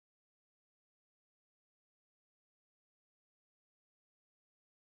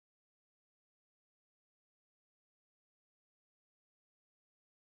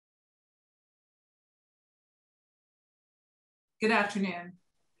Good afternoon.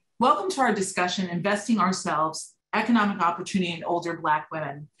 Welcome to our discussion, Investing Ourselves, Economic Opportunity in Older Black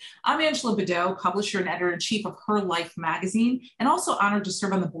Women. I'm Angela Beddoe, publisher and editor-in-chief of Her Life magazine, and also honored to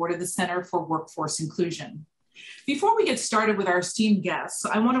serve on the board of the Center for Workforce Inclusion. Before we get started with our esteemed guests,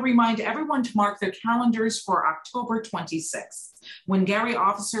 I want to remind everyone to mark their calendars for October 26th, when Gary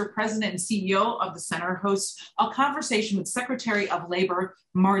Officer, President and CEO of the Center, hosts a conversation with Secretary of Labor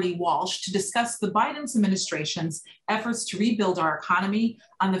Marty Walsh to discuss the Biden administration's efforts to rebuild our economy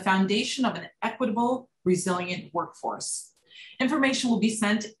on the foundation of an equitable, resilient workforce. Information will be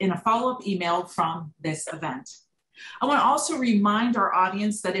sent in a follow-up email from this event. I want to also remind our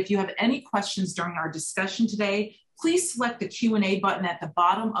audience that if you have any questions during our discussion today, please select the Q&A button at the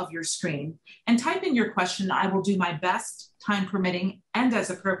bottom of your screen and type in your question. I will do my best, time permitting, and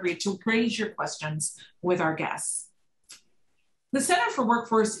as appropriate, to raise your questions with our guests. The Center for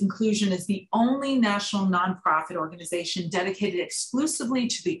Workforce Inclusion is the only national nonprofit organization dedicated exclusively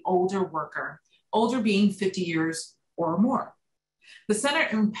to the older worker, older being 50 years or more. The Center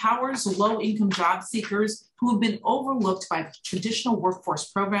empowers low-income job seekers who have been overlooked by traditional workforce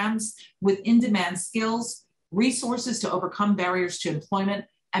programs with in-demand skills, resources to overcome barriers to employment,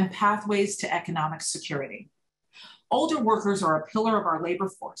 and pathways to economic security. Older workers are a pillar of our labor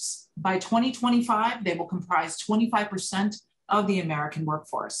force. By 2025, they will comprise 25% of the American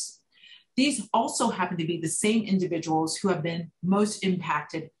workforce. These also happen to be the same individuals who have been most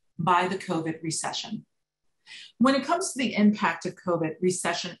impacted by the COVID recession. When it comes to the impact of COVID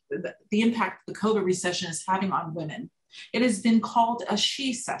recession, the impact the COVID recession is having on women, it has been called a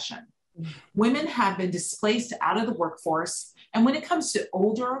she-cession. Women have been displaced out of the workforce, and when it comes to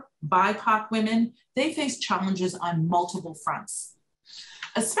older BIPOC women, they face challenges on multiple fronts.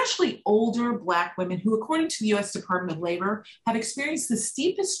 Especially older Black women who, according to the U.S. Department of Labor, have experienced the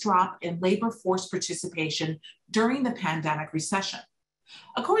steepest drop in labor force participation during the pandemic recession.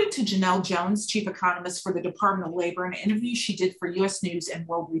 According to Janelle Jones, chief economist for the Department of Labor, in an interview she did for U.S. News and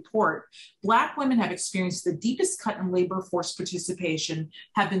World Report, Black women have experienced the deepest cut in labor force participation,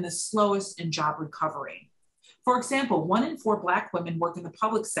 have been the slowest in job recovery. For example, 1 in 4 Black women work in the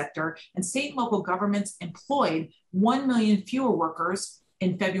public sector, and state and local governments employed 1 million fewer workers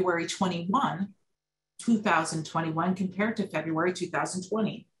in February 2021 compared to February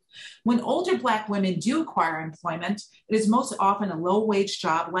 2020. When older Black women do acquire employment, it is most often a low-wage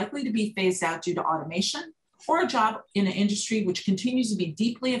job likely to be phased out due to automation, or a job in an industry which continues to be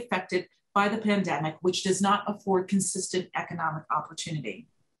deeply affected by the pandemic, which does not afford consistent economic opportunity.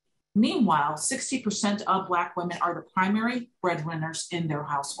 Meanwhile, 60% of Black women are the primary breadwinners in their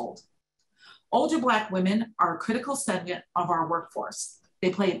household. Older Black women are a critical segment of our workforce. They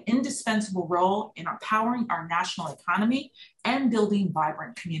play an indispensable role in empowering our national economy and building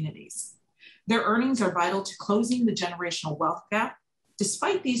vibrant communities. Their earnings are vital to closing the generational wealth gap.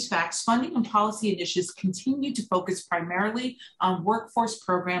 Despite these facts, funding and policy initiatives continue to focus primarily on workforce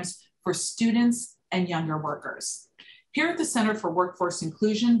programs for students and younger workers. Here at the Center for Workforce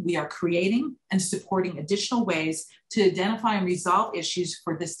Inclusion, we are creating and supporting additional ways to identify and resolve issues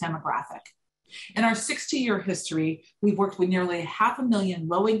for this demographic. In our 60-year history, we've worked with nearly 500,000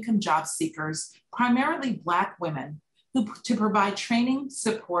 low-income job seekers, primarily Black women, to provide training,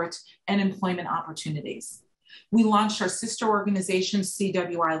 support, and employment opportunities. We launched our sister organization,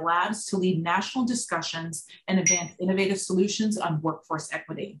 CWI Labs, to lead national discussions and advance innovative solutions on workforce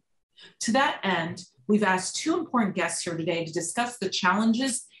equity. To that end, we've asked 2 important guests here today to discuss the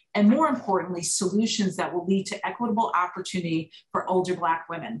challenges and, more importantly, solutions that will lead to equitable opportunity for older Black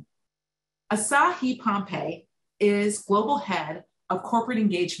women. Asahi Pompey is Global Head of Corporate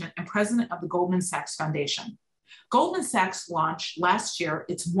Engagement and President of the Goldman Sachs Foundation. Goldman Sachs launched last year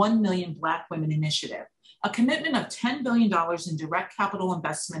its 1 Million Black Women Initiative, a commitment of $10 billion in direct capital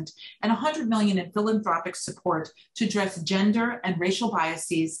investment and $100 million in philanthropic support to address gender and racial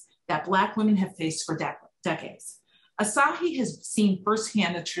biases that Black women have faced for decades. Asahi has seen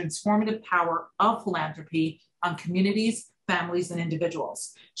firsthand the transformative power of philanthropy on communities, families, and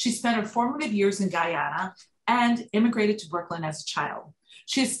individuals. She spent her formative years in Guyana and immigrated to Brooklyn as a child.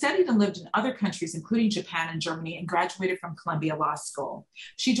 She has studied and lived in other countries, including Japan and Germany, and graduated from Columbia Law School.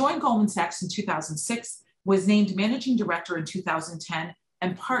 She joined Goldman Sachs in 2006, was named managing director in 2010,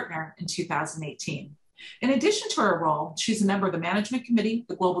 and partner in 2018. In addition to her role, she's a member of the Management Committee,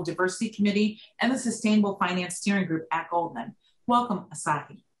 the Global Diversity Committee, and the Sustainable Finance Steering Group at Goldman. Welcome,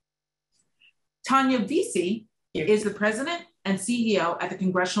 Asahi. Tonya Veasey is the president and CEO at the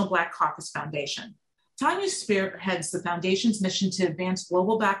Congressional Black Caucus Foundation. Tonya spearheads the foundation's mission to advance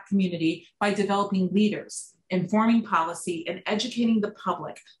global Black community by developing leaders, informing policy, and educating the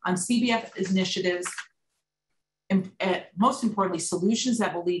public on CBF initiatives most importantly, solutions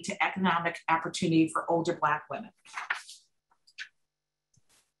that will lead to economic opportunity for older Black women.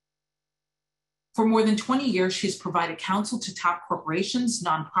 For more than 20 years, she's provided counsel to top corporations,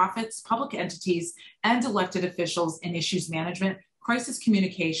 nonprofits, public entities, and elected officials in issues management, crisis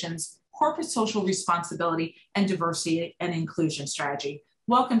communications, corporate social responsibility, and diversity and inclusion strategy.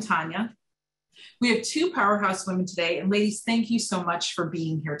 Welcome, Tonya. We have two powerhouse women today, and ladies, thank you so much for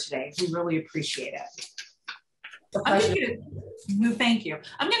being here today. We really appreciate it. Thank you.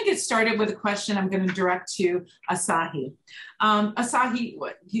 I'm going to get started with a question I'm going to direct to Asahi. Asahi,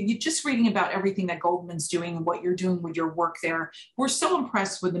 you just reading about everything that Goldman's doing and what you're doing with your work there. We're so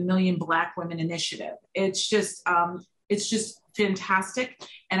impressed with the Million Black Women Initiative. It's just fantastic.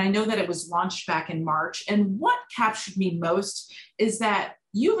 And I know that it was launched back in March. And what captured me most is that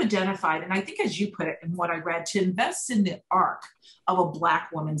you've identified, and I think as you put it in what I read, to invest in the arc of a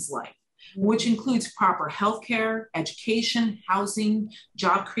Black woman's life, which includes proper healthcare, education, housing,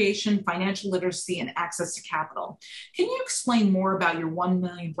 job creation, financial literacy, and access to capital. Can you explain more about your 1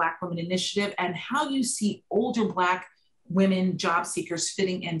 Million Black Women Initiative and how you see older Black women job seekers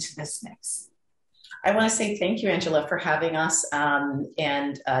fitting into this mix? I want to say thank you, Angela, for having us. Tonya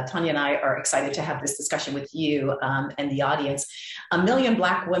and I are excited to have this discussion with you and the audience. 1 Million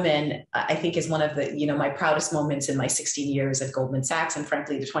Black Women, I think, is one of the, my proudest moments in my 16 years at Goldman Sachs, and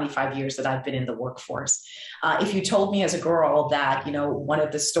frankly, the 25 years that I've been in the workforce. If you told me as a girl that, one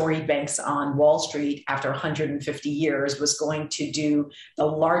of the storied banks on Wall Street after 150 years was going to do the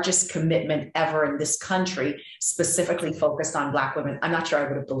largest commitment ever in this country, specifically focused on Black women, I'm not sure I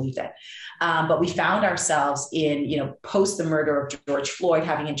would have believed it. But we found ourselves in, post the murder of George Floyd,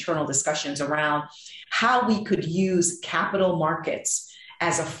 having internal discussions around how we could use capital markets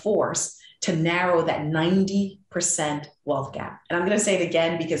as a force to narrow that 90% wealth gap. And I'm going to say it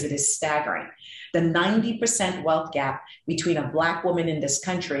again because it is staggering. The 90% wealth gap between a Black woman in this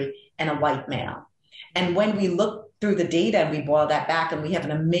country and a white male. And when we look through the data and we boil that back, and we have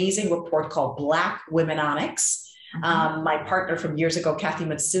an amazing report called Black Womenomics. My partner from years ago, Kathy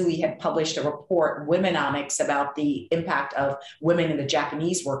Matsui, had published a report, Womenomics, about the impact of women in the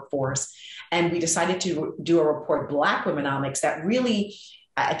Japanese workforce. And we decided to do a report, Black Womenomics, that really,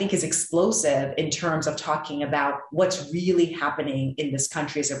 I think, is explosive in terms of talking about what's really happening in this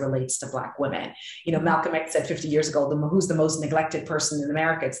country as it relates to Black women. Malcolm X said 50 years ago, who's the most neglected person in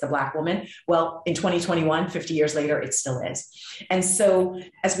America? It's the Black woman. Well, in 2021, 50 years later, it still is. And so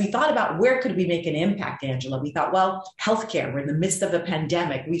as we thought about where could we make an impact, Angela, we thought, well, healthcare, we're in the midst of a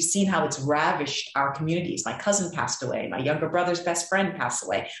pandemic. We've seen how it's ravished our communities. My cousin passed away. My younger brother's best friend passed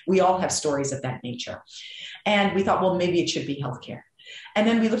away. We all have stories of that nature. And we thought, well, maybe it should be healthcare. And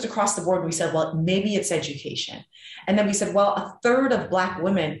then we looked across the board and we said, well, maybe it's education. And then we said, well, a third of Black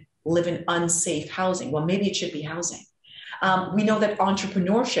women live in unsafe housing. Well, maybe it should be housing. We know that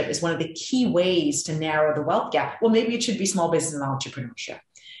entrepreneurship is one of the key ways to narrow the wealth gap. Well, maybe it should be small business and entrepreneurship.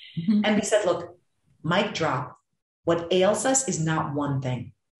 And we said, look, mic drop. What ails us is not one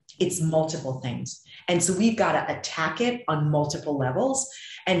thing. It's multiple things. And so we've got to attack it on multiple levels.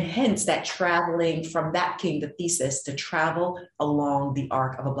 And hence that traveling from that came the thesis to travel along the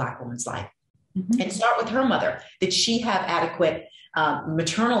arc of a Black woman's life. And start with her mother. Did she have adequate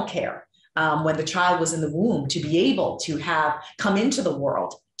maternal care when the child was in the womb to be able to have come into the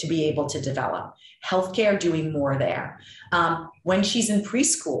world, to be able to develop? Healthcare, doing more there. When she's in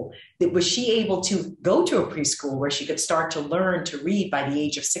preschool, was she able to go to a preschool where she could start to learn to read by the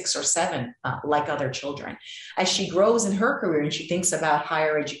age of 6 or 7, like other children? As she grows in her career and she thinks about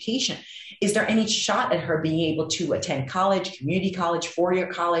higher education, is there any shot at her being able to attend college, community college, four-year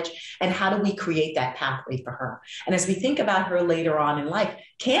college? And how do we create that pathway for her? And as we think about her later on in life,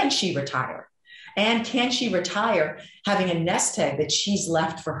 can she retire? And can she retire having a nest egg that she's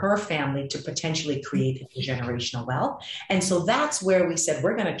left for her family to potentially create generational wealth? And so that's where we said,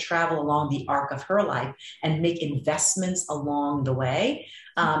 we're going to travel along the arc of her life and make investments along the way.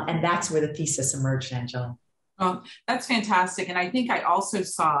 And that's where the thesis emerged, Angela. That's fantastic. And I think I also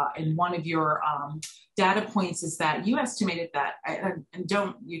saw in one of your data points is that you estimated that, and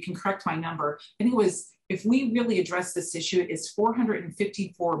you can correct my number, I think it was, if we really address this issue, it's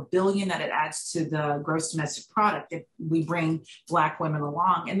 $454 billion that it adds to the gross domestic product if we bring Black women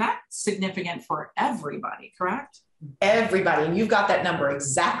along. And that's significant for everybody, correct? Everybody. And you've got that number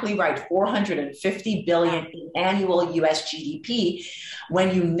exactly right. 450 billion in annual US GDP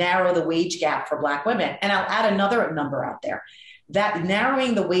when you narrow the wage gap for Black women. And I'll add another number out there. That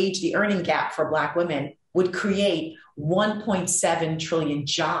narrowing the earning gap for Black women would create 1.7 trillion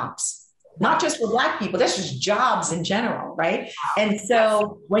jobs not just for Black people, that's just jobs in general, right? And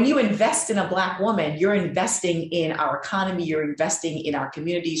so when you invest in a Black woman, you're investing in our economy, you're investing in our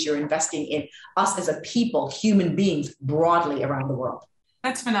communities, you're investing in us as a people, human beings broadly around the world.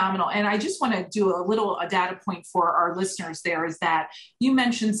 That's phenomenal. And I just want to do a data point for our listeners there is that you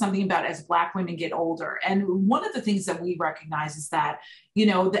mentioned something about as Black women get older. And one of the things that we recognize is that, you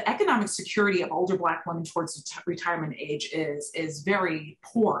know, the economic security of older Black women towards the retirement age is very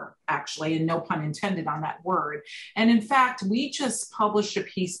poor, actually, and no pun intended on that word. And in fact, we just published a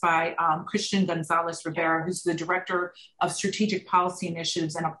piece by Christian Gonzalez Rivera, who's the director of strategic policy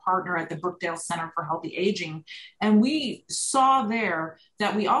initiatives and a partner at the Brookdale Center for Healthy Aging. And we saw there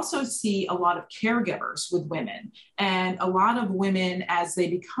that we also see a lot of caregivers with women, and a lot of women, as they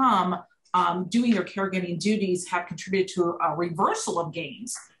become doing their caregiving duties, have contributed to a reversal of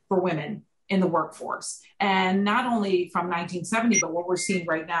gains for women in the workforce. And not only from 1970, but what we're seeing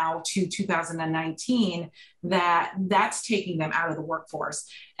right now to 2019, that's taking them out of the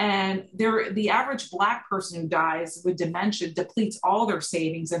workforce. And the average Black person who dies with dementia depletes all their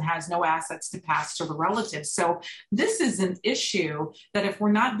savings and has no assets to pass to the relatives. So this is an issue that if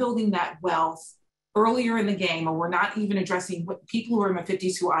we're not building that wealth earlier in the game, or we're not even addressing what people who are in their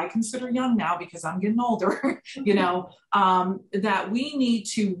 50s, who I consider young now because I'm getting older, you know, that we need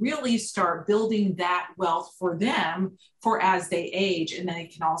to really start building that wealth for them for as they age, and then they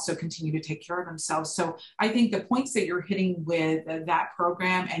can also continue to take care of themselves. So I think the points that you're hitting with that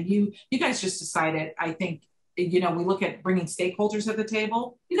program, and you guys just decided, I think, you know, we look at bringing stakeholders at the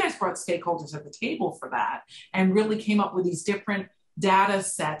table. You guys brought stakeholders at the table for that and really came up with these different data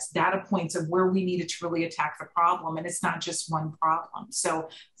sets, data points of where we needed to really attack the problem. And it's not just one problem. So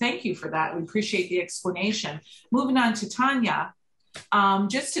thank you for that. We appreciate the explanation. Moving on to Tonya,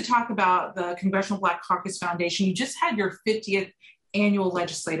 just to talk about the Congressional Black Caucus Foundation. You just had your 50th annual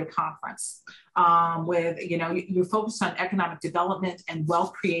legislative conference with, you know, you focused on economic development and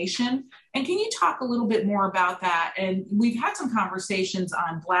wealth creation. And can you talk a little bit more about that? And we've had some conversations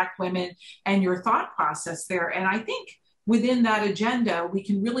on Black women and your thought process there. And I think within that agenda, we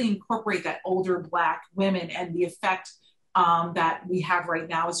can really incorporate that older Black women and the effect that we have right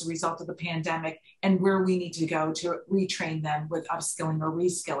now as a result of the pandemic, and where we need to go to retrain them with upskilling or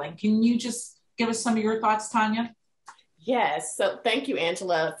reskilling. Can you just give us some of your thoughts, Tonya? Yes. So thank you,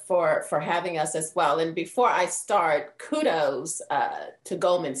 Angela, for having us as well. And before I start, kudos to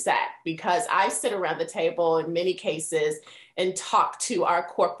Goldman Sachs, because I sit around the table in many cases and talk to our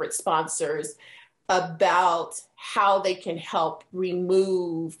corporate sponsors about how they can help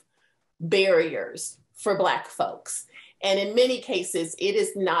remove barriers for Black folks. And in many cases, it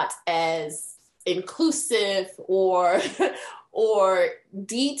is not as inclusive or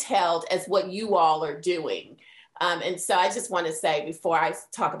detailed as what you all are doing. And so I just want to say, before I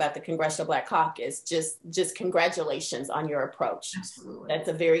talk about the Congressional Black Caucus, just congratulations on your approach. Absolutely. That's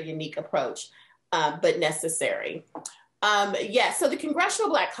a very unique approach, but necessary. So the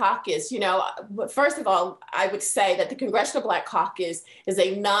Congressional Black Caucus, you know, first of all, I would say that the Congressional Black Caucus is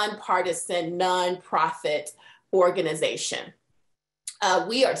a nonpartisan, nonprofit organization.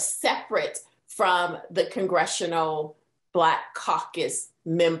 We are separate from the Congressional Black Caucus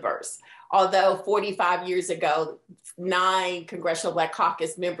members. Although 45 years ago, 9 Congressional Black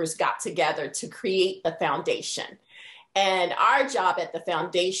Caucus members got together to create the foundation. And our job at the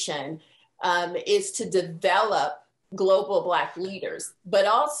foundation is to develop global Black leaders, but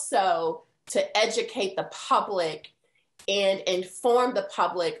also to educate the public and inform the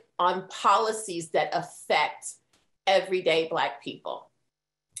public on policies that affect everyday Black people.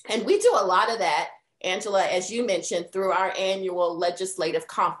 And we do a lot of that, Angela, as you mentioned, through our annual legislative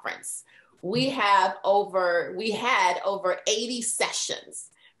conference. We had over 80 sessions.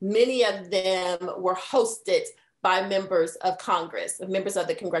 Many of them were hosted by members of Congress, members of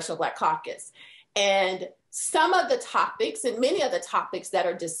the Congressional Black Caucus. And some of the topics, and many of the topics that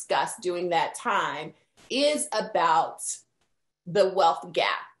are discussed during that time, is about the wealth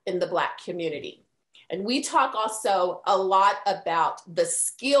gap in the Black community. And we talk also a lot about the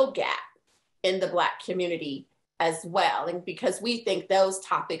skill gap in the Black community as well, and because we think those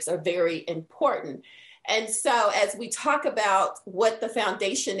topics are very important. And so as we talk about what the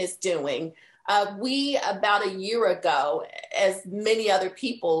foundation is doing, we, about a year ago, as many other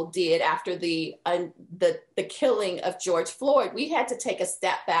people did after the killing of George Floyd, we had to take a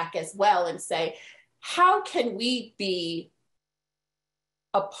step back as well and say, how can we be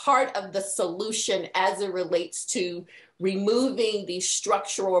a part of the solution as it relates to removing these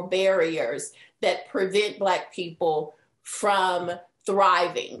structural barriers that prevent Black people from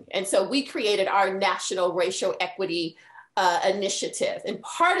thriving? And so we created our National Racial Equity initiative. And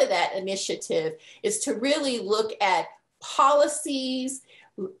part of that initiative is to really look at policies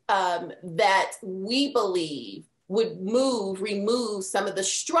that we believe would remove some of the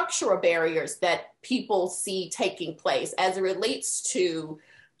structural barriers that people see taking place as it relates to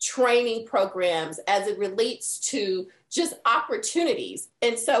training programs, as it relates to just opportunities.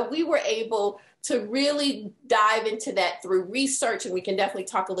 And so we were able to really dive into that through research, and we can definitely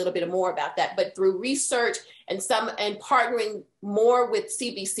talk a little bit more about that, but through research and partnering more with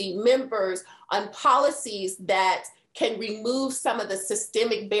CBC members on policies that can remove some of the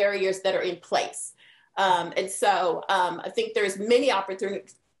systemic barriers that are in place. And so I think there's many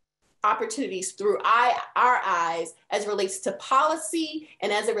opportunities through our eyes as it relates to policy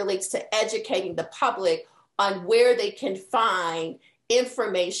and as it relates to educating the public on where they can find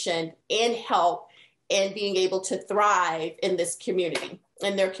information and help and being able to thrive in this community,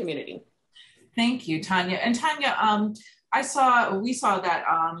 in their community. Thank you, Tonya. And Tonya, we saw that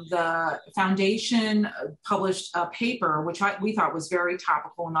the foundation published a paper, which we thought was very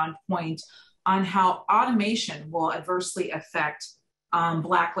topical and on point, on how automation will adversely affect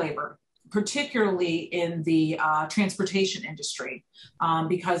Black labor, particularly in the transportation industry,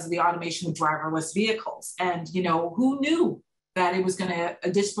 because of the automation of driverless vehicles. And, who knew that it was going to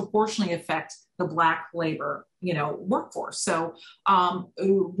disproportionately affect the Black labor, workforce. So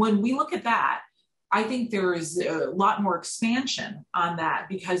when we look at that, I think there is a lot more expansion on that,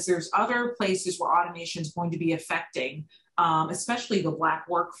 because there's other places where automation is going to be affecting, especially the Black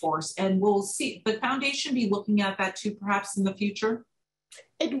workforce. And we'll see the foundation be looking at that too, perhaps in the future.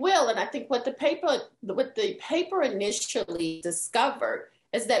 It will. And I think what the paper initially discovered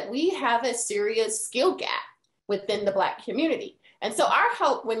is that we have a serious skill gap within the Black community. And so our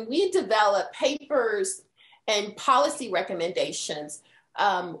hope when we develop papers and policy recommendations,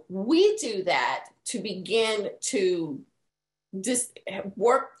 we do that to begin to just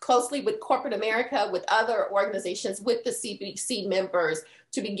work closely with corporate America, with other organizations, with the CBC members,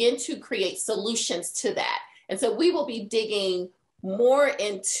 to begin to create solutions to that. And so we will be digging more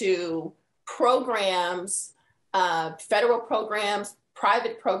into programs, federal programs,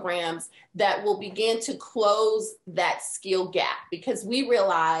 private programs that will begin to close that skill gap, because we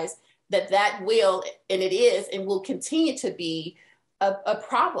realize that will, and it is, and will continue to be a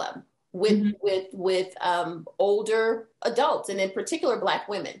problem with older adults, and in particular Black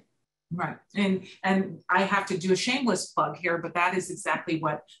women. Right. And I have to do a shameless plug here, but that is exactly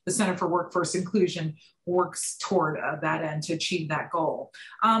what the Center for Workforce Inclusion works toward, that end, to achieve that goal.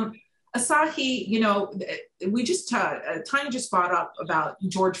 Asahi, we just, Tonya just brought up about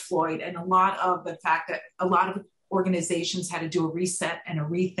George Floyd, and a lot of the fact that a lot of organizations had to do a reset and a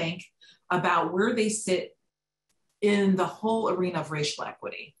rethink about where they sit in the whole arena of racial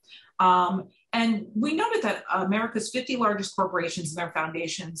equity. And we noted that America's 50 largest corporations and their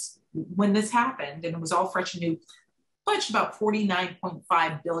foundations, when this happened, and it was all fresh and new, pledged about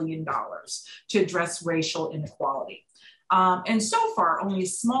 $49.5 billion to address racial inequality. And so far, only a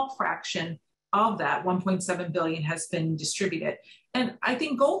small fraction of that, 1.7 billion, has been distributed. And I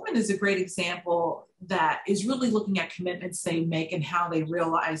think Goldman is a great example that is really looking at commitments they make and how they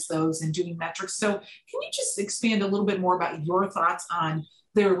realize those and doing metrics. So can you just expand a little bit more about your thoughts on,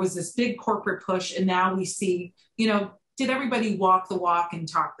 there was this big corporate push, and now we see, did everybody walk the walk and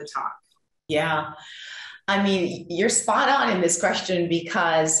talk the talk? Yeah. I mean, you're spot on in this question,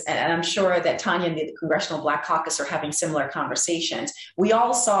 because, and I'm sure that Tonya and the Congressional Black Caucus are having similar conversations. We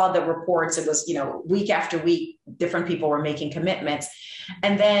all saw the reports. It was, week after week, different people were making commitments.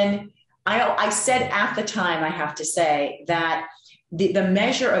 And then I said at the time, I have to say, that the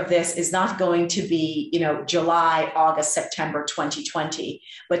measure of this is not going to be, July, August, September 2020,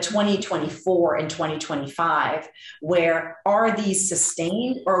 but 2024 and 2025, where are these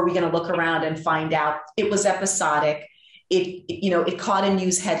sustained, or are we going to look around and find out it was episodic? It caught a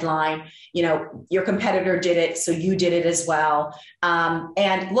news headline, your competitor did it, so you did it as well.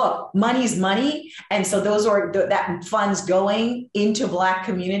 And look, money's money. And so that funds going into Black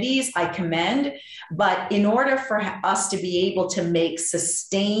communities, I commend. But in order for us to be able to make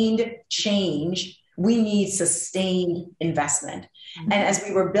sustained change, we need sustained investment. Mm-hmm. And as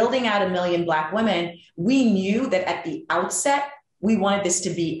we were building out 1 million Black women, we knew that at the outset, we wanted this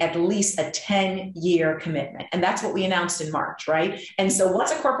to be at least a 10-year commitment. And that's what we announced in March, right? And so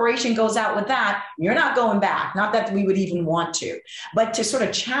once a corporation goes out with that, you're not going back. Not that we would even want to, but to sort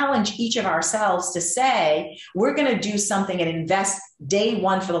of challenge each of ourselves to say, we're going to do something and invest day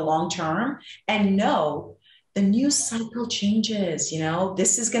one for the long term, and know the news cycle changes.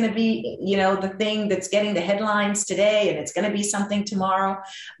 This is going to be, the thing that's getting the headlines today, and it's going to be something tomorrow.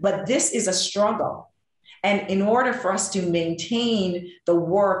 But this is a struggle. And in order for us to maintain the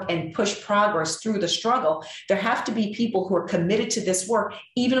work and push progress through the struggle, there have to be people who are committed to this work.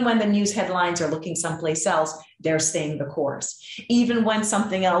 Even when the news headlines are looking someplace else, they're staying the course. Even when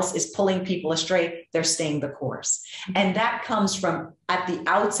something else is pulling people astray, they're staying the course. And that comes from, at the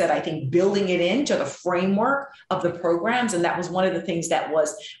outset, I think, building it into the framework of the programs. And that was one of the things that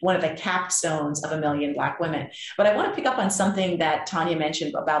was one of the capstones of 1 Million Black Women. But I want to pick up on something that Tonya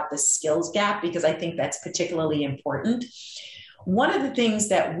mentioned about the skills gap, because I think that's particularly important. One of the things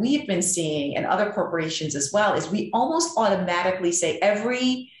that we've been seeing in other corporations as well is we almost automatically say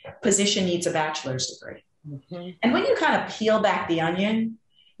every position needs a bachelor's degree. Mm-hmm. And when you kind of peel back the onion,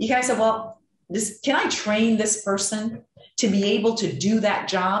 you kind of say, well, can I train this person to be able to do that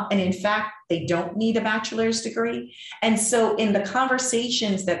job? And in fact, they don't need a bachelor's degree. And so in the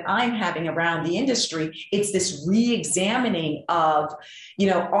conversations that I'm having around the industry, it's this re-examining of,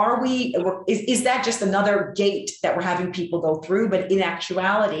 is that just another gate that we're having people go through? But in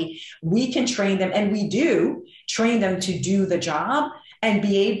actuality, we can train them, and we do train them to do the job and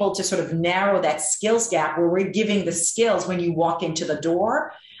be able to sort of narrow that skills gap where we're giving the skills when you walk into the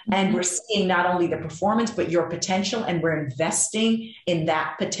door. And we're seeing not only the performance, but your potential, and we're investing in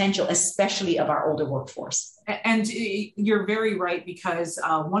that potential, especially of our older workforce. And you're very right, because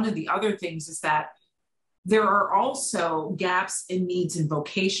one of the other things is that there are also gaps in needs in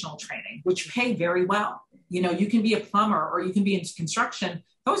vocational training, which pay very well. You can be a plumber or you can be in construction.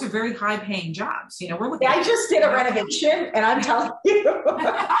 Those are very high paying jobs. We're looking. I just did a renovation, and I'm telling you,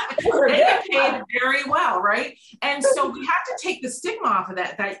 they get paid very well, right? And so we have to take the stigma off of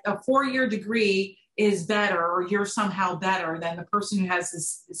that a 4-year degree is better, or you're somehow better than the person who has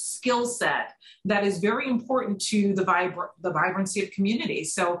this skill set that is very important to the vibrancy of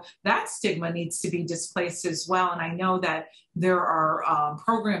communities. So that stigma needs to be displaced as well. And I know that there are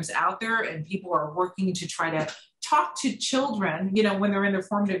programs out there, and people are working to try to talk to children, when they're in their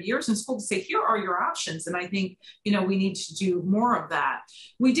formative years in school, to say, here are your options. And I think, we need to do more of that.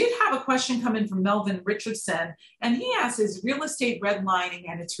 We did have a question come in from Melvin Richardson, and he asks, is real estate redlining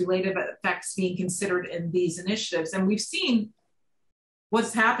and its related effects being considered in these initiatives? And we've seen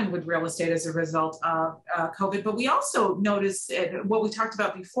what's happened with real estate as a result of COVID, but we also noticed what we talked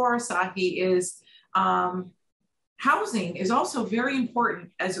about before, Asahi, is housing is also very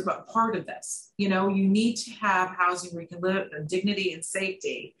important as a part of this. You need to have housing where you can live in dignity and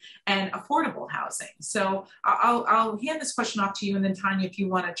safety, and affordable housing. So I'll hand this question off to you, and then Tonya, if you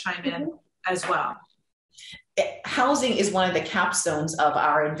want to chime in as well. Housing is one of the capstones of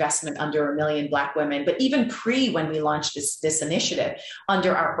our investment under 1 Million Black Women. But even when we launched this initiative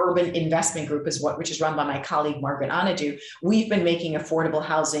under our urban investment group, which is run by my colleague Margaret Anadu, we've been making affordable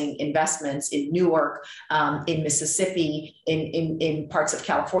housing investments in Newark, in Mississippi, in parts of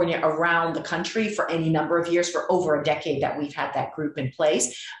California, around the country for any number of years, for over a decade that we've had that group in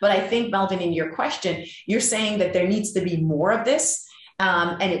place. But I think, Melvin, in your question, you're saying that there needs to be more of this.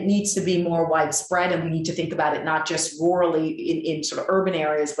 And it needs to be more widespread, and we need to think about it not just rurally in sort of urban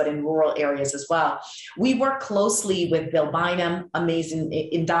areas, but in rural areas as well. We work closely with Bill Bynum, amazing,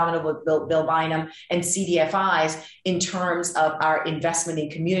 indomitable Bill Bynum, and CDFIs in terms of our investment in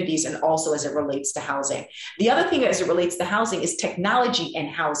communities, and also as it relates to housing. The other thing as it relates to housing is technology and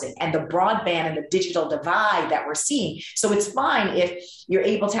housing, and the broadband and the digital divide that we're seeing. So it's fine if you're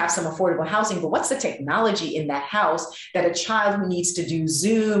able to have some affordable housing, but what's the technology in that house that a child who needs to do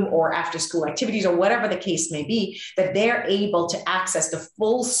Zoom or after school activities or whatever the case may be, that they're able to access the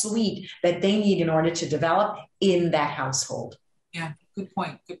full suite that they need in order to develop in that household? Yeah, good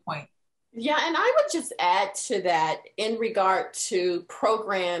point. Good point. Yeah, and I would just add to that in regard to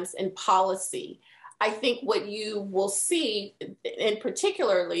programs and policy. I think what you will see, and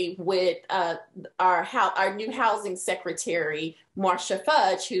particularly with our new housing secretary, Marcia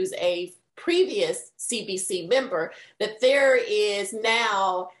Fudge, who's a previous CBC member, that there is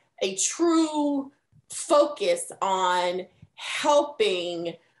now a true focus on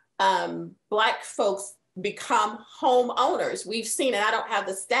helping Black folks become homeowners. We've seen, and I don't have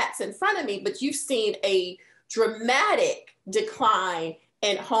the stats in front of me, but you've seen a dramatic decline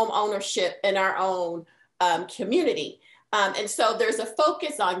in home ownership in our own community. And so there's a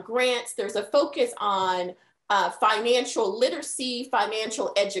focus on grants, there's a focus on financial literacy,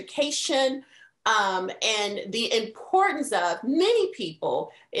 financial education, and the importance of many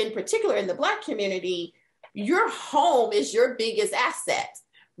people, in particular in the Black community. Your home is your biggest asset,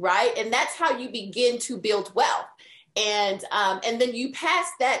 right? And that's how you begin to build wealth. And then you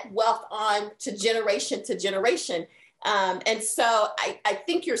pass that wealth on to generation to generation. And so I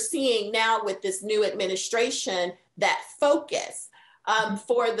think you're seeing now with this new administration that focus.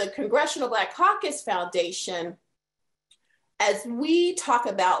 For the Congressional Black Caucus Foundation, as we talk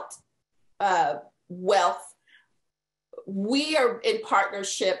about wealth, we are in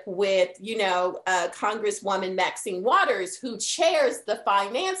partnership with, Congresswoman Maxine Waters, who chairs the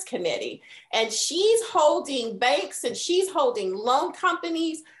Finance Committee. And she's holding banks and she's holding loan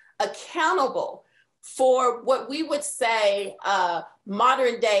companies accountable for what we would say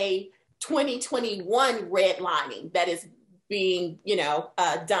modern day 2021 redlining that is being,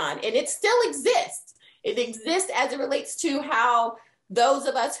 done. And it still exists. It exists as it relates to how those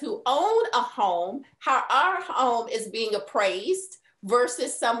of us who own a home, how our home is being appraised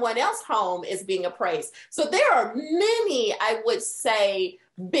versus someone else's home is being appraised. So there are many, I would say,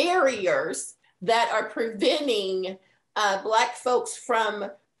 barriers that are preventing Black folks from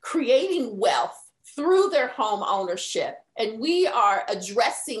creating wealth through their home ownership. And we are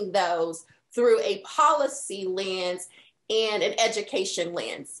addressing those through a policy lens and an education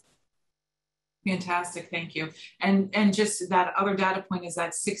lens. Fantastic, thank you. And just that other data point is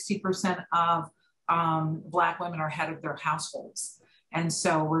that 60% of Black women are head of their households. And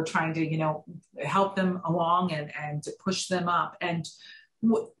so we're trying to, help them along and to push them up. And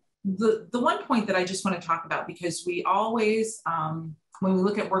the one point that I just want to talk about, because we always, when we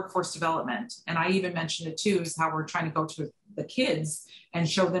look at workforce development, and I even mentioned it too, is how we're trying to go to the kids and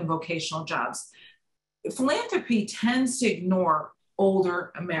show them vocational jobs. Philanthropy tends to ignore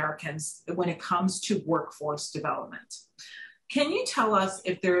older Americans when it comes to workforce development. Can you tell us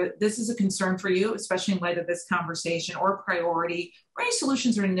if this is a concern for you, especially in light of this conversation, or a priority, or any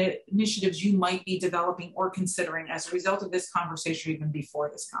solutions or initiatives you might be developing or considering as a result of this conversation, or even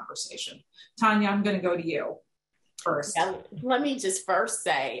before this conversation? Tonya, I'm going to go to you first. Yeah, let me just first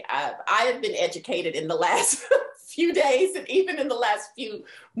say, I have been educated in the last few days and even in the last few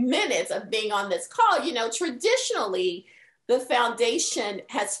minutes of being on this call. Traditionally, the foundation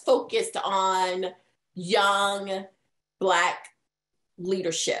has focused on young Black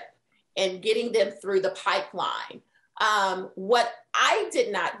leadership and getting them through the pipeline. What I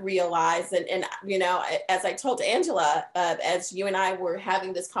did not realize, and as I told Angela, as you and I were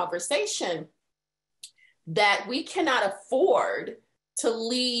having this conversation, that we cannot afford to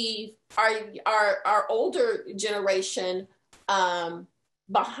leave our older generation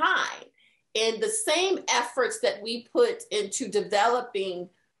behind. In the same efforts that we put into developing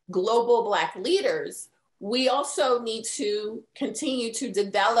global Black leaders, we also need to continue to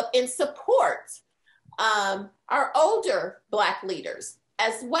develop and support our older Black leaders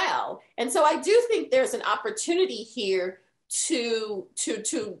as well. And so I do think there's an opportunity here to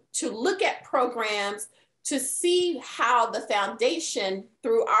look at programs to see how the foundation,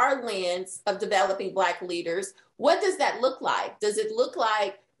 through our lens of developing Black leaders, what does that look like? Does it look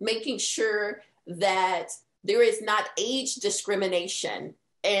like making sure that there is not age discrimination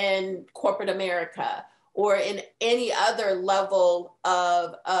in corporate America or in any other level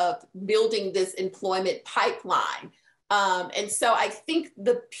of building this employment pipeline? And so I think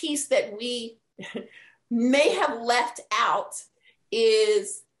the piece that we may have left out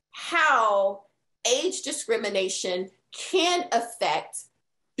is how age discrimination can affect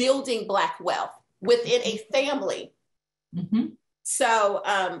building Black wealth within a family. Mm-hmm. So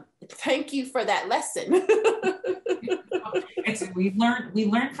thank you for that lesson. We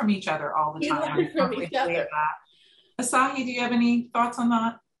learn from each other all the time. We learn from each other. Asahi, do you have any thoughts on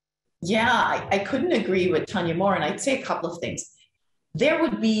that? Yeah, I couldn't agree with Tonya more. And I'd say a couple of things. There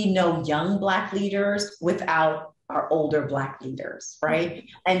would be no young Black leaders without our older Black leaders, right?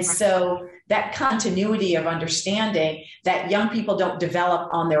 And so that continuity of understanding that young people don't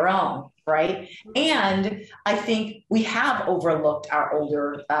develop on their own, right? And I think we have overlooked our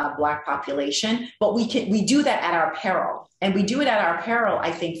older Black population, but we do that at our peril. And we do it at our peril,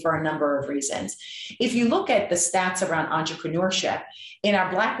 I think, for a number of reasons. If you look at the stats around entrepreneurship, in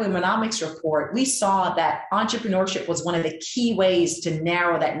our Black Womenomics report, we saw that entrepreneurship was one of the key ways to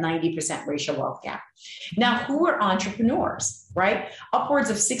narrow that 90% racial wealth gap. Now, who are entrepreneurs, right?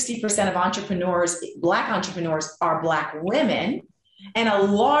 Upwards of 60% of entrepreneurs, Black entrepreneurs, are Black women. And a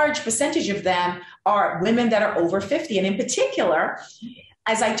large percentage of them are women that are over 50. And in particular,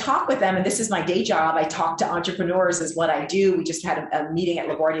 as I talk with them, and this is my day job, I talk to entrepreneurs is what I do. We just had a meeting at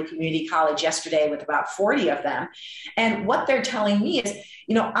LaGuardia Community College yesterday with about 40 of them. And what they're telling me is,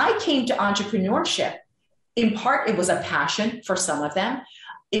 I came to entrepreneurship. In part, it was a passion for some of them.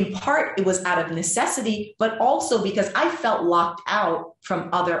 in part, it was out of necessity, but also because I felt locked out from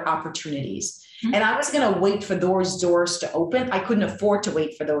other opportunities. And I was going to wait for those doors to open. I couldn't afford to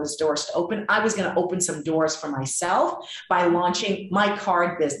wait for those doors to open. I was going to open some doors for myself by launching my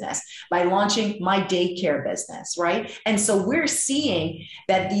card business, by launching my daycare business, right? And so we're seeing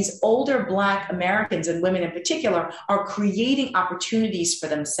that these older Black Americans and women in particular are creating opportunities for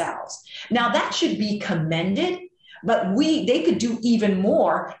themselves. Now, that should be commended. But they could do even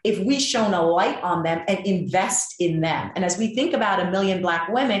more if we shone a light on them and invest in them. And as we think about 1 million Black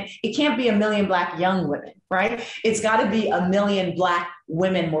women, it can't be 1 million Black young women, right? It's got to be 1 million Black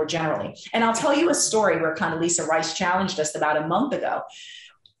women more generally. And I'll tell you a story where Condoleezza Rice challenged us about a month ago.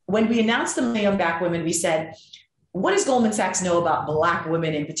 When we announced the 1 million Black women, we said, what does Goldman Sachs know about Black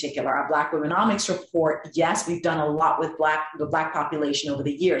women in particular? Our Black Womenomics report, yes, we've done a lot with the Black population over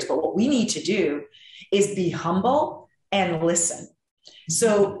the years, but what we need to do is be humble and listen.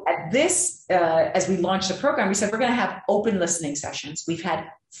 So at this, as we launched the program, we said, we're going to have open listening sessions. We've had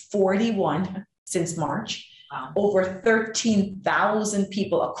 41 since March. Wow. Over 13,000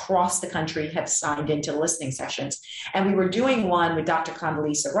 people across the country have signed into listening sessions. And we were doing one with Dr.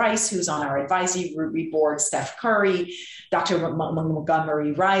 Condoleezza Rice, who's on our advisory board, Steph Curry, Dr.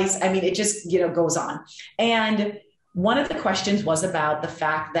 Montgomery Rice. I mean, it just, goes on. And one of the questions was about the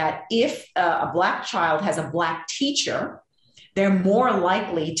fact that if a Black child has a Black teacher, they're more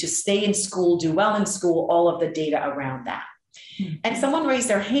likely to stay in school, do well in school, all of the data around that. And someone raised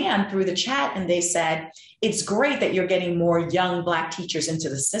their hand through the chat and they said, it's great that you're getting more young Black teachers into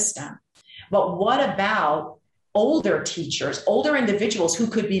the system, but what about older teachers, older individuals who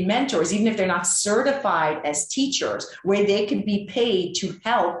could be mentors, even if they're not certified as teachers, where they could be paid to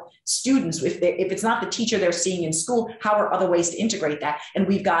help students. If it's not the teacher they're seeing in school, how are other ways to integrate that? And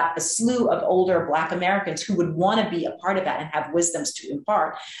we've got a slew of older Black Americans who would want to be a part of that and have wisdoms to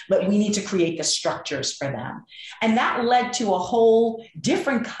impart, but we need to create the structures for them. And that led to a whole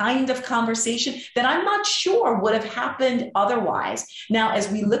different kind of conversation that I'm not sure would have happened otherwise. Now, as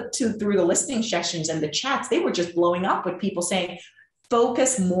we look through the listening sections and the chats, they were just blowing up with people saying,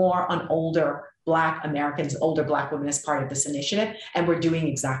 focus more on older Black Americans, older Black women as part of this initiative. And we're doing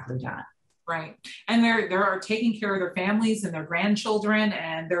exactly that. Right. And they're taking care of their families and their grandchildren.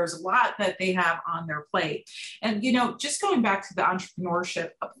 And there's a lot that they have on their plate. And, just going back to the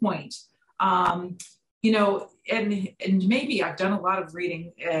entrepreneurship point, and maybe I've done a lot of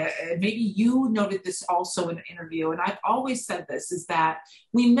reading, maybe you noted this also in an interview. And I've always said this is that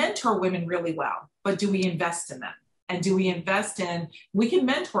we mentor women really well, but do we invest in them? And do we invest in, we can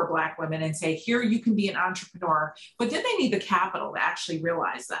mentor Black women and say, here, you can be an entrepreneur, but then they need the capital to actually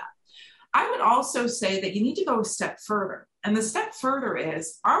realize that. I would also say that you need to go a step further. And the step further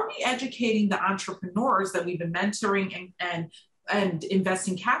is, are we educating the entrepreneurs that we've been mentoring and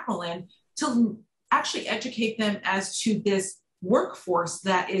investing capital in to actually educate them as to this workforce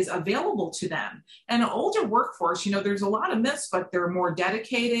that is available to them? And an older workforce, there's a lot of myths, but they're more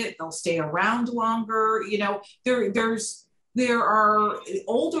dedicated. They'll stay around longer. There are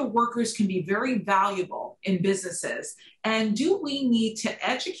older workers can be very valuable in businesses. And do we need to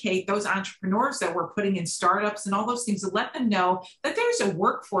educate those entrepreneurs that we're putting in startups and all those things to let them know that there's a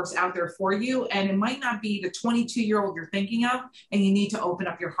workforce out there for you, and it might not be the 22-year-old you're thinking of, and you need to open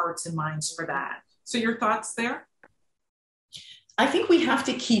up your hearts and minds for that. So your thoughts there? I think we have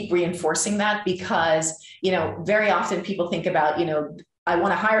to keep reinforcing that because, very often people think about, I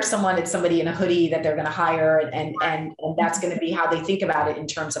want to hire someone, it's somebody in a hoodie that they're going to hire, and that's going to be how they think about it in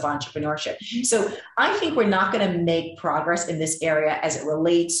terms of entrepreneurship. So I think we're not going to make progress in this area as it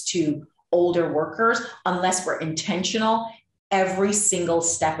relates to older workers unless we're intentional every single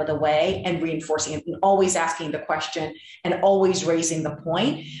step of the way and reinforcing it and always asking the question and always raising the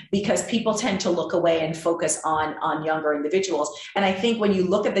point, because people tend to look away and focus on younger individuals. And I think when you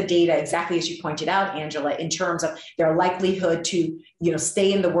look at the data, exactly as you pointed out, Angela, in terms of their likelihood to,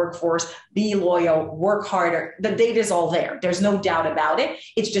 stay in the workforce, be loyal, work harder, the data is all there. There's no doubt about it.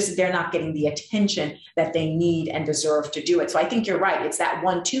 It's just they're not getting the attention that they need and deserve to do it. So I think you're right. It's that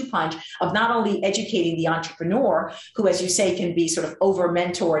 1-2 punch of not only educating the entrepreneur, who, as you say, can be sort of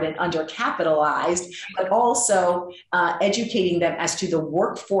over-mentored and undercapitalized, but also educating them as to the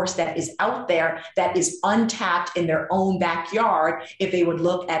workforce that is out there that is untapped in their own backyard if they would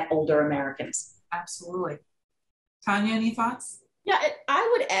look at older Americans. Absolutely. Tonya, any thoughts? Yeah,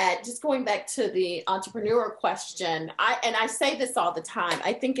 I would add, just going back to the entrepreneur question, I say this all the time,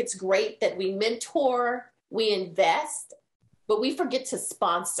 I think it's great that we mentor, we invest, but we forget to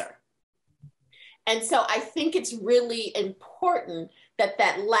sponsor. And so I think it's really important that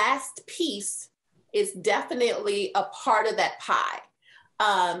that last piece is definitely a part of that pie.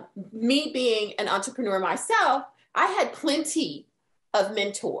 me being an entrepreneur myself, I had plenty of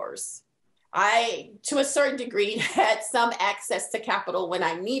mentors. I, to a certain degree, had some access to capital when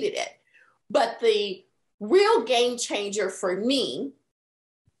I needed it. But the real game changer for me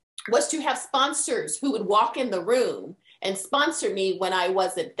was to have sponsors who would walk in the room and sponsor me when I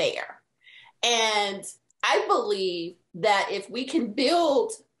wasn't there. And I believe that if we can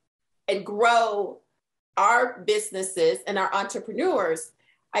build and grow our businesses and our entrepreneurs,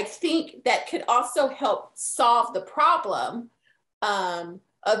 I think that could also help solve the problem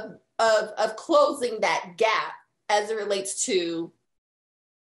of closing that gap as it relates to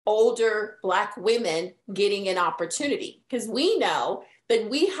older Black women getting an opportunity. Because we know that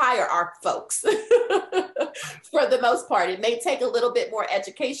we hire our folks for the most part. It may take a little bit more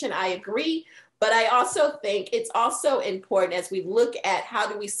education, I agree, but I also think it's also important as we look at how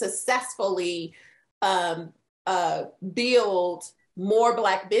do we successfully build more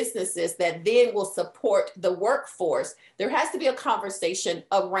Black businesses that then will support the workforce. There has to be a conversation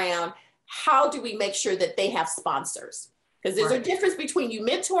around how do we make sure that they have sponsors? Because there's a difference between you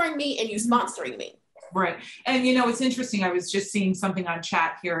mentoring me and you sponsoring me. Right. And, you know, it's interesting. I was just seeing something on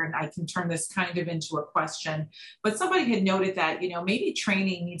chat here, and I can turn this kind of into a question. But somebody had noted that, you know, maybe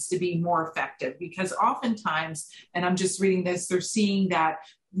training needs to be more effective, because oftentimes, and I'm just reading this, they're seeing that,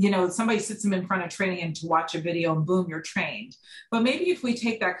 you know, somebody sits them in front of training and to watch a video and boom, you're trained. But maybe if we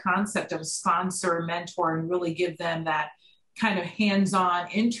take that concept of sponsor, mentor, and really give them that kind of hands-on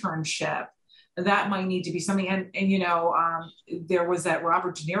internship, that might need to be something. And you know, there was that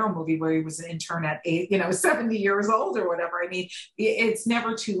Robert De Niro movie where he was an intern at 70 years old or whatever. I mean, it's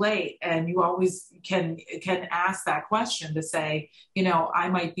never too late. And you always can ask that question to say, you know, I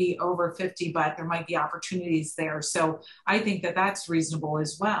might be over 50, but there might be opportunities there. So I think that that's reasonable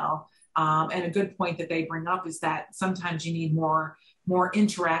as well. And a good point that they bring up is that sometimes you need more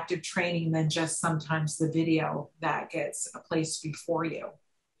interactive training than just sometimes the video that gets placed before you.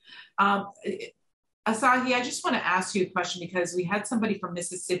 Asahi, I just want to ask you a question, because we had somebody from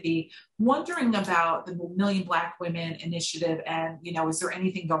Mississippi wondering about the Million Black Women Initiative, and, you know, is there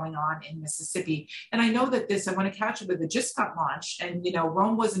anything going on in Mississippi? And I know that I want to catch it with, it just got launched, and, you know,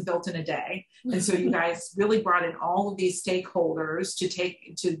 Rome wasn't built in a day. And so you guys really brought in all of these stakeholders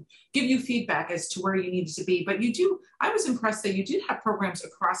to give you feedback as to where you needed to be. But I was impressed that you did have programs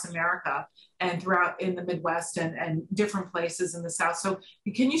across America and throughout in the Midwest and different places in the South. So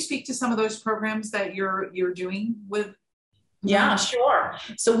can you speak to some of those programs that you're doing with? Yeah, sure.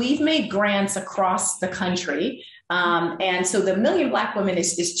 So we've made grants across the country. And so the Million Black Women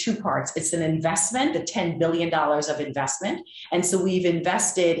is two parts. It's an investment, the $10 billion of investment. And so we're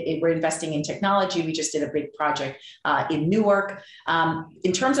investing in technology. We just did a big project in Newark.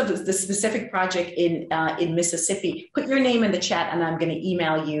 In terms of the specific project in Mississippi, put your name in the chat and I'm going to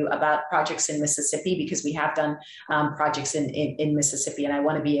email you about projects in Mississippi, because we have done projects in Mississippi, and I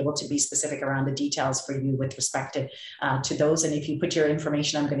want to be able to be specific around the details for you with respect to those. And if you put your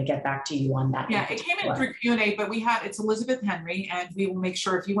information, I'm going to get back to you on that. Yeah, it came in through Q&A, but it's Elizabeth Henry, and we will make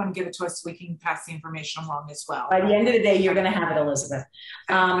sure if you want to give it to us, we can pass the information along as well. By the end of the day, you're going to have it, Elizabeth.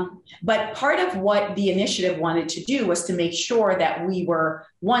 But part of what the initiative wanted to do was to make sure that we were,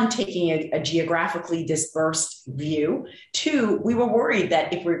 one, taking a geographically dispersed view. Two, we were worried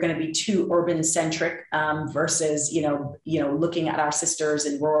that if we're going to be too urban centric versus, looking at our sisters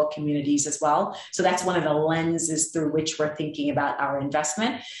in rural communities as well. So that's one of the lenses through which we're thinking about our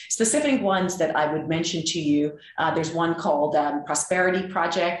investment. Specific ones that I would mention to you, there's one called Prosperity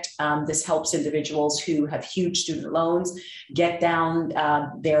Project. This helps individuals who have huge student loans get down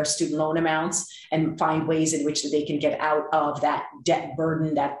their student loan amounts and find ways in which they can get out of that debt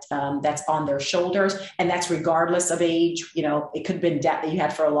burden that's on their shoulders. And that's regardless of age. You know, it could have been debt that you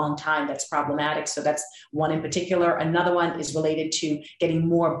had for a long time that's problematic. So that's one in particular. Another one is related to getting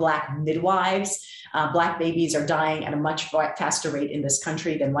more Black midwives. Black babies are dying at a much faster rate in this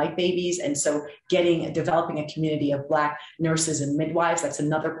country than white babies. And so developing a community of Black nurses and midwives, that's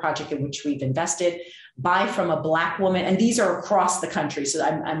another project in which we've invested. Buy from a Black woman, and these are across the country. So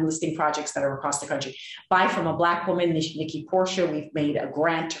I'm listing projects that are across the country. Buy from a Black woman, Nikki Portia, we've made a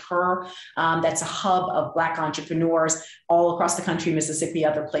grant to her. That's a hub of Black entrepreneurs all across the country, Mississippi,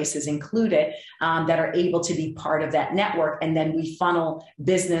 other places included, that are able to be part of that network. And then we funnel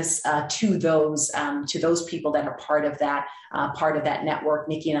business to those people that are part of that network.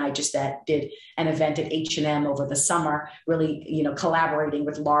 Nikki and I just did an event at H&M over the summer, really, collaborating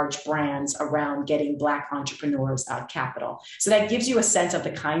with large brands around getting Black entrepreneurs capital. So that gives you a sense of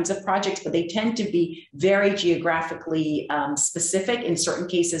the kinds of projects, but they tend to be very geographically specific in certain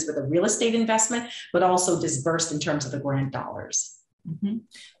cases with a real estate investment, but also dispersed in terms of the grant dollars. Mm-hmm.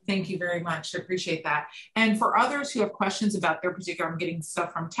 Thank you very much. I appreciate that. And for others who have questions about their particular, I'm getting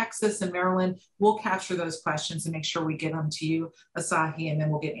stuff from Texas and Maryland, we'll capture those questions and make sure we get them to you, Asahi, and then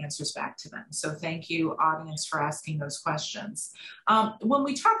we'll get answers back to them. So thank you, audience, for asking those questions. When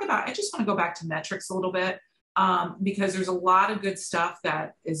we talk about, I just want to go back to metrics a little bit because there's a lot of good stuff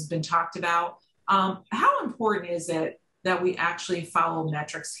that has been talked about. How important is it that we actually follow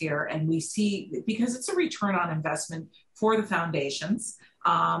metrics here and we see, because it's a return on investment for the foundations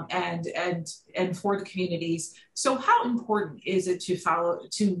and for the communities. So how important is it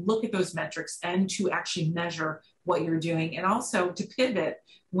to look at those metrics and to actually measure what you're doing, and also to pivot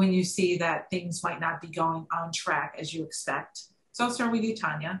when you see that things might not be going on track as you expect? So I'll start with you,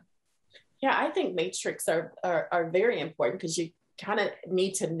 Tonya. Yeah, I think metrics are very important because you kind of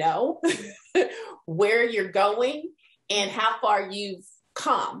need to know where you're going and how far you've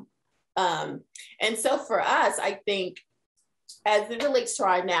come. And so for us, I think as it relates to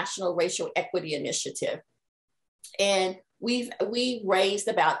our National Racial Equity Initiative, and we raised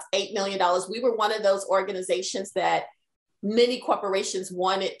about $8 million. We were one of those organizations that many corporations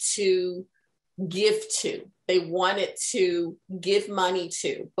wanted to give to. They wanted to give money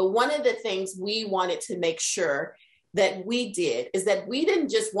to. But one of the things we wanted to make sure that we did is that we didn't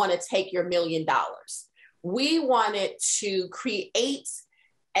just want to take your $1 million. We wanted to create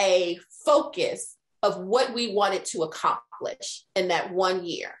a focus of what we wanted to accomplish in that 1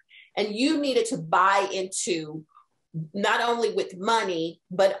 year. And you needed to buy into not only with money,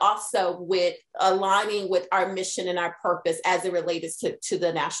 but also with aligning with our mission and our purpose as it related to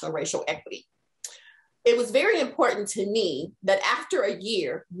the National Racial Equity. It was very important to me that after a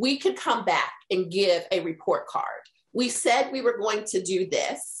year, we could come back and give a report card. We said we were going to do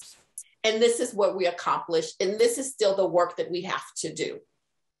this, and this is what we accomplished, and this is still the work that we have to do.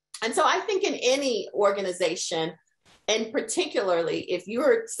 And so I think in any organization, and particularly if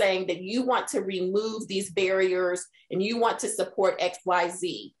you're saying that you want to remove these barriers and you want to support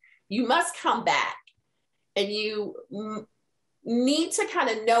XYZ, you must come back and you need to kind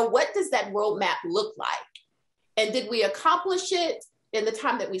of know, what does that roadmap look like? And did we accomplish it in the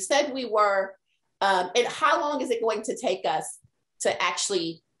time that we said we were? And how long is it going to take us to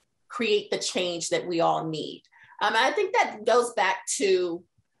actually create the change that we all need? I think that goes back to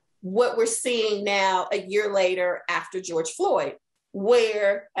what we're seeing now a year later after George Floyd,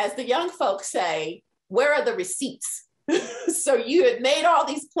 where, as the young folks say, where are the receipts? So you had made all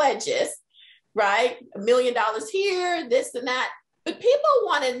these pledges, right? $1 million here, this and that. But people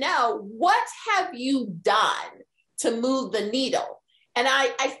want to know, what have you done to move the needle? And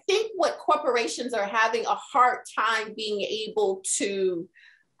I think what corporations are having a hard time being able to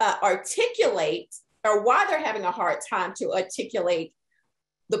articulate, or why they're having a hard time to articulate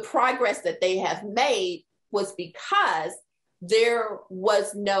the progress that they have made, was because there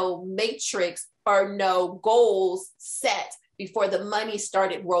was no matrix or no goals set before the money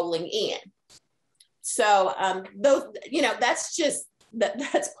started rolling in. So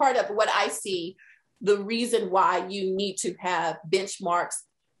that's part of what I see, the reason why you need to have benchmarks,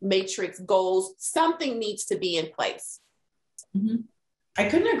 matrix, goals. Something needs to be in place. Mm-hmm. I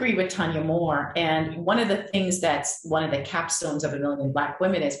couldn't agree with Tonya more. And one of the things that's one of the capstones of 1 Million Black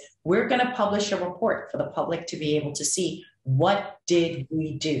Women is we're going to publish a report for the public to be able to see, what did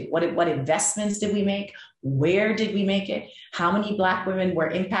we do? What investments did we make? Where did we make it? How many Black women were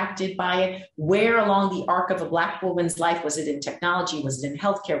impacted by it? Where along the arc of a Black woman's life? Was it in technology? Was it in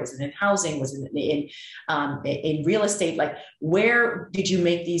healthcare? Was it in housing? Was it in real estate? Like, where did you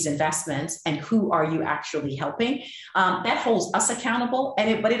make these investments, and who are you actually helping? That holds us accountable,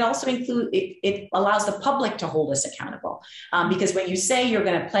 but it also it allows the public to hold us accountable. Because when you say you're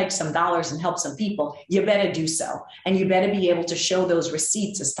going to pledge some dollars and help some people, you better do so. And you better be able to show those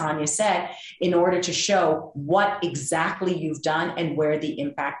receipts, as Tonya said, in order to show what exactly you've done and where the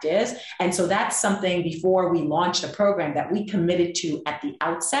impact is. And so that's something, before we launched the program, that we committed to at the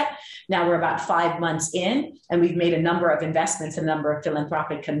outset. Now we're about 5 months in, and we've made a number of investments, a number of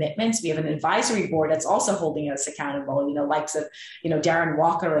philanthropic commitments. We have an advisory board that's also holding us accountable, likes of, Darren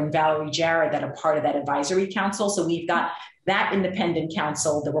Walker and Valerie Jarrett, that are part of that advisory council. So we've got that independent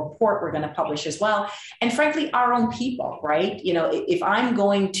council, the report we're going to publish as well. And frankly, our own people, right? If I'm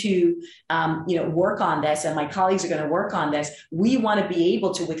going to, work on this, and my colleagues are going to work on this, we want to be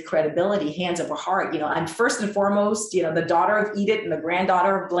able to, with credibility, hands over heart, I'm first and foremost, the daughter of Edith and the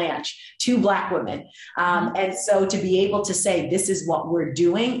granddaughter of Blanche, 2 Black women. And so to be able to say, this is what we're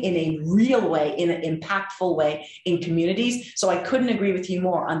doing in a real way, in an impactful way in communities. So I couldn't agree with you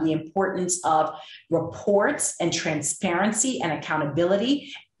more on the importance of reports and transparency and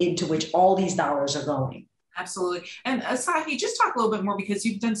accountability into which all these dollars are going. Absolutely. And Asahi, just talk a little bit more because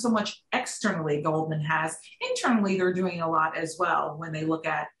you've done so much externally, Goldman has. Internally, they're doing a lot as well when they look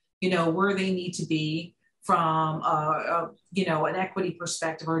at, where they need to be from, an equity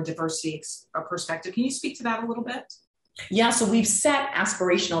perspective or a diversity perspective. Can you speak to that a little bit? Yeah, so we've set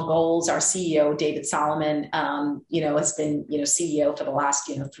aspirational goals. Our CEO, David Solomon, has been, CEO for the last,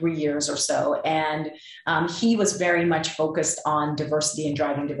 3 years or so. And he was very much focused on diversity and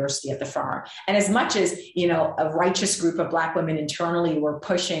driving diversity at the firm. And as much as, a righteous group of Black women internally were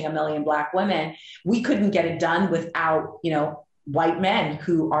pushing 1 million Black women, we couldn't get it done without, white men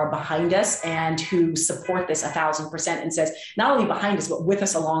who are behind us and who support this 1,000% and says, not only behind us, but with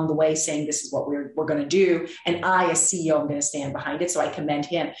us along the way, saying this is what we're going to do. And I, as CEO, am going to stand behind it. So I commend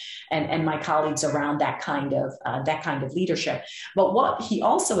him and my colleagues around that kind of leadership. But what he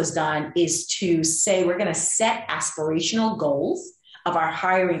also has done is to say, we're going to set aspirational goals of our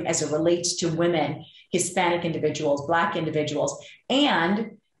hiring as it relates to women, Hispanic individuals, Black individuals,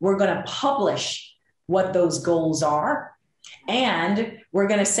 and we're going to publish what those goals are. And we're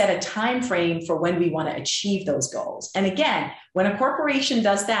going to set a time frame for when we want to achieve those goals. And again, when a corporation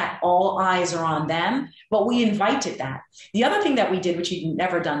does that, all eyes are on them, but we invited that. The other thing that we did, which we'd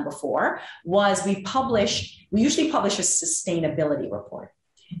never done before, was we usually publish a sustainability report.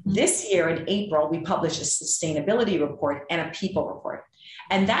 This year in April, we published a sustainability report and a people report.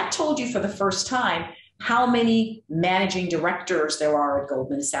 And that told you for the first time how many managing directors there are at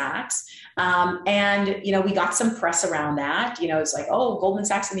Goldman Sachs. We got some press around that. It's like, oh, Goldman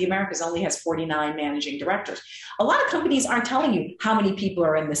Sachs in the Americas only has 49 managing directors. A lot of companies aren't telling you how many people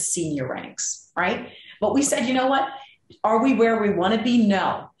are in the senior ranks, right? But we said, you know what? Are we where we want to be?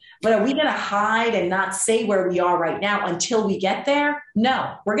 No. But are we going to hide and not say where we are right now until we get there?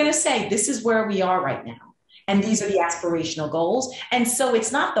 No. We're going to say this is where we are right now. And these are the aspirational goals. And so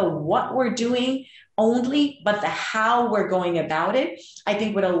it's not the what we're doing only, but the how we're going about it, I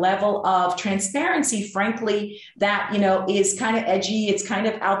think with a level of transparency, frankly, that, is kind of edgy. It's kind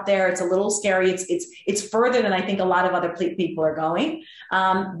of out there. It's a little scary. It's further than I think a lot of other people are going.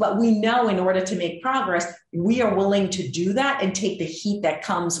 But we know in order to make progress, we are willing to do that and take the heat that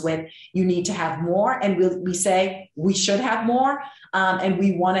comes with you need to have more. And we say we should have more. And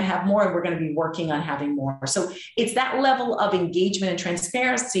we want to have more, and we're going to be working on having more. So it's that level of engagement and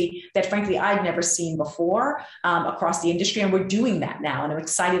transparency that, frankly, I'd never seen before across the industry. And we're doing that now. And I'm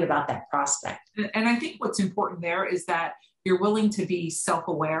excited about that prospect. And I think what's important there is that you're willing to be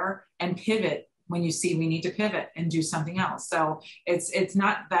self-aware and pivot when you see we need to pivot and do something else. So it's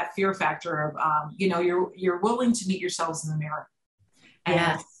not that fear factor of, you're willing to meet yourselves in the mirror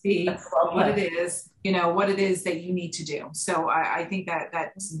and see what it is, what it is that you need to do. So I think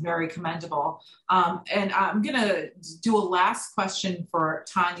that's very commendable. And I'm going to do a last question for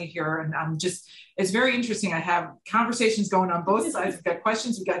Tonya here. And it's very interesting. I have conversations going on both sides. We've got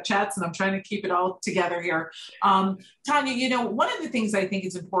questions, we've got chats, and I'm trying to keep it all together here. Tonya, one of the things I think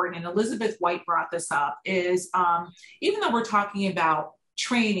is important, and Elizabeth White brought this up, is even though we're talking about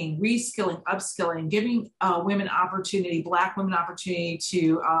training, reskilling, upskilling, giving women opportunity, Black women opportunity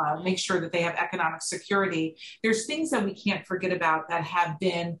to make sure that they have economic security, there's things that we can't forget about that have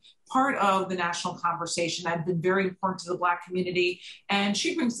been part of the national conversation that have been very important to the Black community. And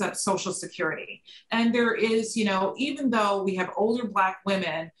she brings up Social Security. And there is, even though we have older Black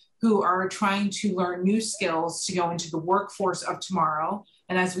women who are trying to learn new skills to go into the workforce of tomorrow,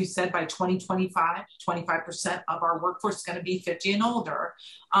 and as we said, by 2025, 25% of our workforce is going to be 50 and older.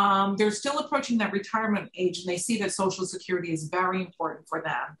 They're still approaching that retirement age, and they see that Social Security is very important for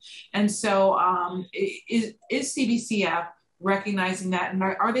them. And so is CBCF recognizing that? And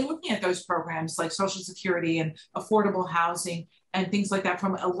are they looking at those programs like Social Security and affordable housing and things like that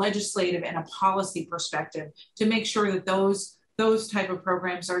from a legislative and a policy perspective to make sure that those type of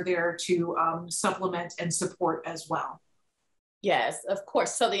programs are there to supplement and support as well? Yes, of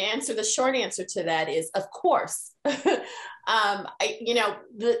course. So the short answer to that is, of course. What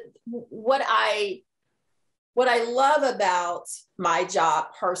I love about my job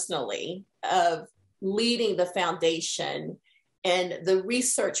personally of leading the foundation and the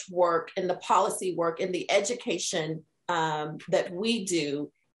research work and the policy work and the education that we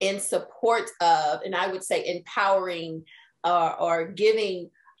do in support of, and I would say empowering or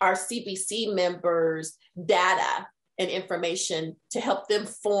giving our CBC members data and information to help them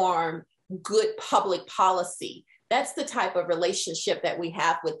form good public policy. That's the type of relationship that we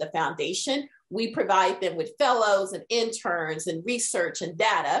have with the foundation. We provide them with fellows and interns and research and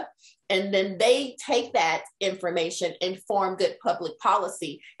data. And then they take that information and form good public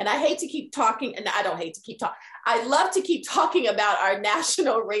policy. And I hate to keep talking, and I don't hate to keep talking. I love to keep talking about our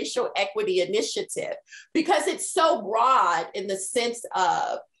National Racial Equity Initiative because it's so broad in the sense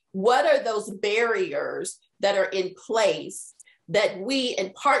of what are those barriers that are in place that we,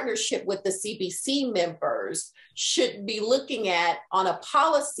 in partnership with the CBC members, should be looking at on a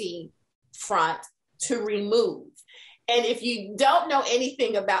policy front to remove. And if you don't know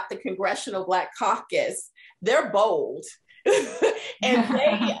anything about the Congressional Black Caucus, they're bold and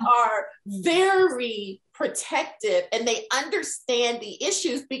they are very protective, and they understand the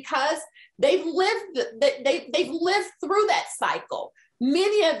issues because they've lived through that cycle.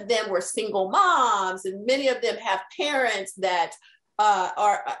 Many of them were single moms, and many of them have parents that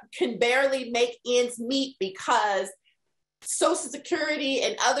can barely make ends meet because Social Security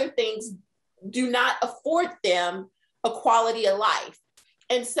and other things do not afford them a quality of life.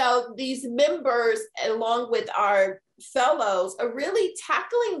 And so these members, along with our fellows, are really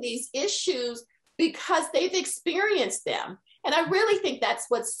tackling these issues because they've experienced them. And I really think that's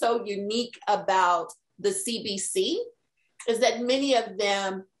what's so unique about the CBC, is that many of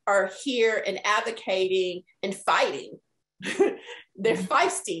them are here and advocating and fighting. They're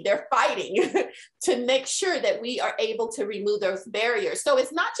feisty, they're fighting to make sure that we are able to remove those barriers. So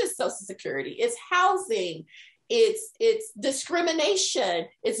it's not just Social Security, it's housing, it's discrimination,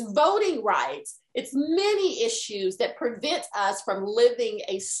 it's voting rights, it's many issues that prevent us from living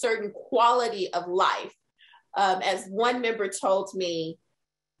a certain quality of life. As one member told me,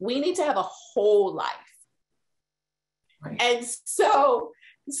 we need to have a whole life. Right. And so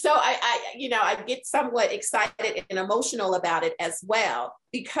I get somewhat excited and emotional about it as well,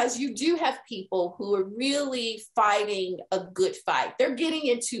 because you do have people who are really fighting a good fight. They're getting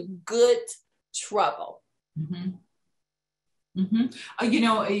into good trouble. Mm-hmm. Mm-hmm.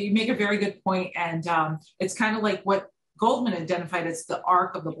 You make a very good point, and it's kind of like what Goldman identified as the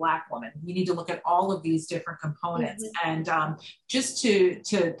arc of the Black woman. You need to look at all of these different components. Mm-hmm. And just to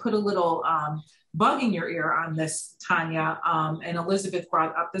put a little bug in your ear on this, Tonya, and Elizabeth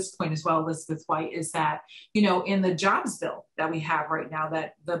brought up this point as well, Elizabeth White, is that, in the jobs bill that we have right now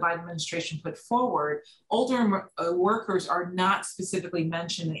that the Biden administration put forward, older workers are not specifically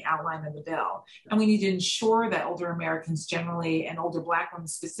mentioned in the outline of the bill. And we need to ensure that older Americans generally, and older Black women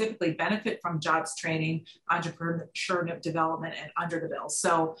specifically, benefit from jobs training, entrepreneurship development, and under the bill.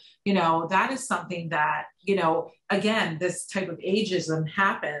 So, that is something that, again, this type of ageism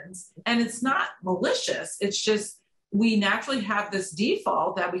happens, and it's not malicious. It's just, we naturally have this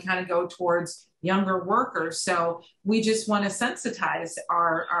default that we kind of go towards younger workers. So we just want to sensitize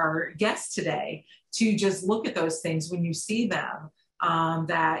our guests today to just look at those things when you see them,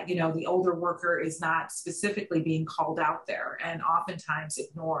 that, the older worker is not specifically being called out there and oftentimes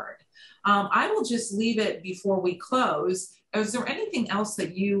ignored. I will just leave it before we close. Is there anything else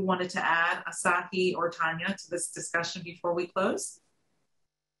that you wanted to add, Asahi or Tonya, to this discussion before we close?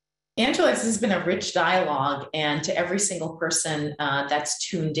 Angela, this has been a rich dialogue, and to every single person that's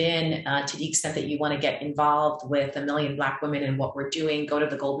tuned in, to the extent that you want to get involved with 1 Million Black Women and what we're doing, go to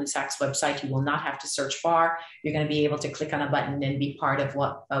the Goldman Sachs website. You will not have to search far. You're going to be able to click on a button and be part of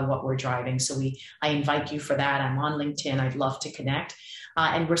what we're driving. So I invite you for that. I'm on LinkedIn. I'd love to connect.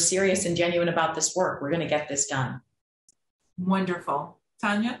 And we're serious and genuine about this work. We're going to get this done. Wonderful.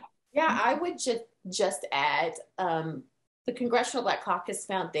 Tonya? Yeah, I would just add, the Congressional Black Caucus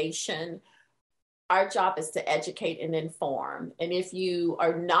Foundation, our job is to educate and inform. And if you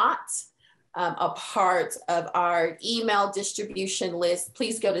are not a part of our email distribution list,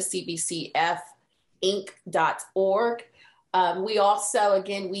 please go to cbcfinc.org. We also,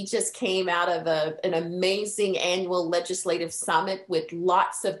 again, we just came out of an amazing annual legislative summit with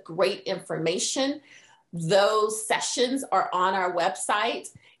lots of great information. Those sessions are on our website,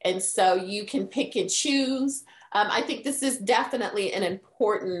 and so you can pick and choose. I think this is definitely an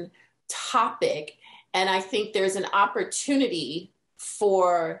important topic, and I think there's an opportunity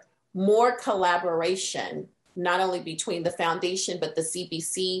for more collaboration, not only between the foundation, but the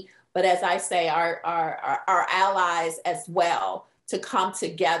CBC, but as I say, our allies as well, to come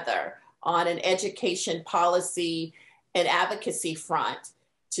together on an education policy and advocacy front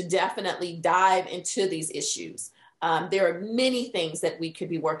to definitely dive into these issues. There are many things that we could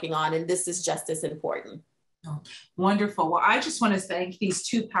be working on, and this is just as important. Oh, wonderful. Well, I just want to thank these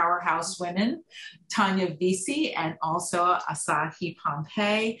two powerhouse women, Tonya Veasey and also Asahi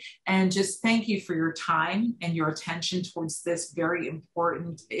Pompey, and just thank you for your time and your attention towards this very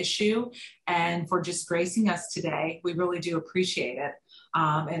important issue, and for just gracing us today. We really do appreciate it.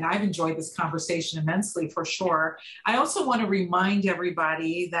 And I've enjoyed this conversation immensely for sure. I also want to remind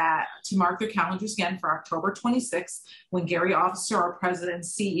everybody that to mark their calendars again for October 26th, when Gary Officer, our president and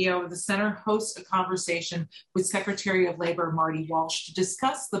CEO of the center, hosts a conversation with Secretary of Labor Marty Walsh to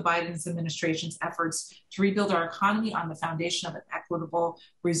discuss the Biden administration's efforts to rebuild our economy on the foundation of an equitable,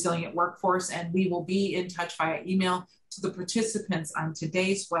 resilient workforce. And we will be in touch via email to the participants on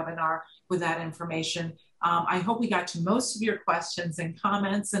today's webinar with that information. I hope we got to most of your questions and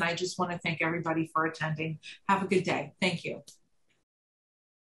comments, and I just want to thank everybody for attending. Have a good day. Thank you.